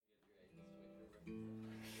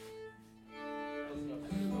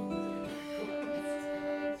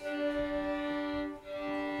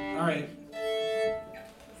Alright.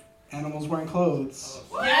 Animals wearing clothes.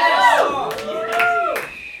 Yes!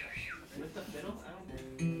 With the fiddle?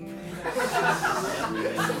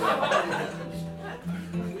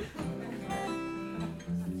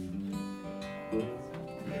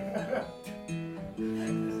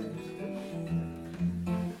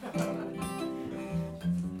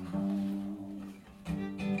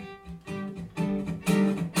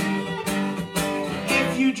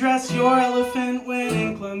 If you dress your elephant when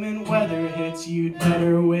inclement weather hits, you'd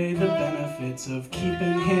better weigh the benefits of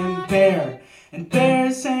keeping him bare. And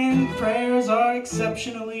bears saying prayers are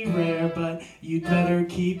exceptionally rare, but you'd better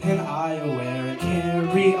keep an eye aware and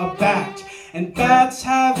carry a bat. And bats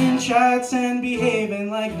having chats and behaving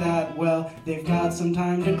like that, well, they've got some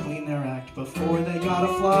time to clean their act before they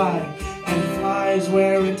gotta fly. And flies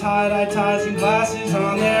wearing tie-dye ties and glasses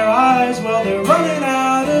on their eyes, well, they're running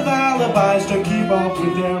out of alibis to keep up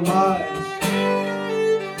with their lives.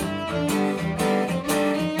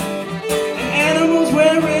 Animals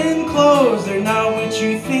wearing clothes, they're not what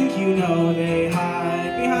you think you know. They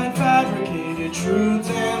hide behind fabricated truths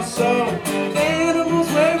and so. Animals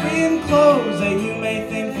wearing clothes that you may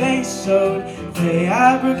think they sewed, they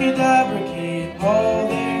abricadabracate all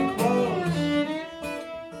their clothes.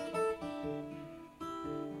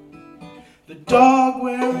 The dog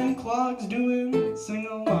wearing clogs doing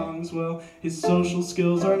sing-alongs, well, his social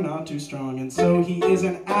skills are not too strong, and so he is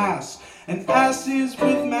an ass. And asses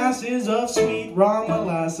with masses of sweet raw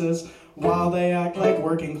molasses, while they act like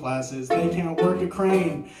working classes, they can't work a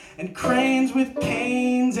crane. And cranes with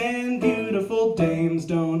canes and beautiful dames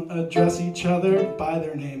don't address each other by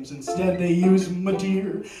their names. Instead they use "my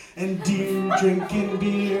dear," and deer drinking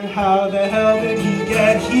beer. How the hell did he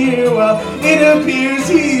get here? Well, it appears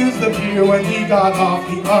he used the pier when he got off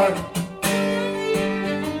the ark.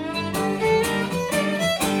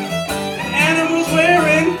 Animals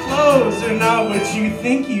wearing clothes are not what you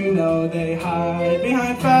think you know. They hide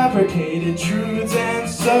behind fabricated truths and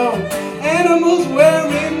so. Animals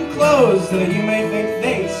wearing clothes that you may think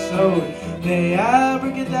they sewed, they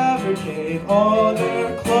abracadabracate all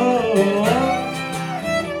their clothes.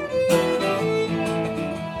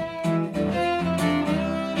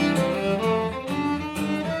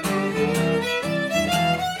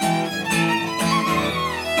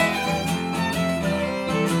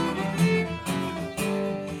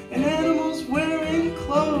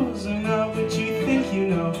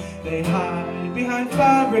 They hide behind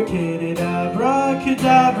fabricated,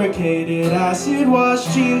 abracadabracated, acid wash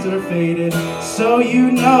jeans that are faded, so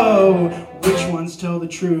you know which ones tell the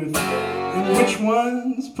truth and which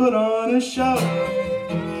ones put on a show.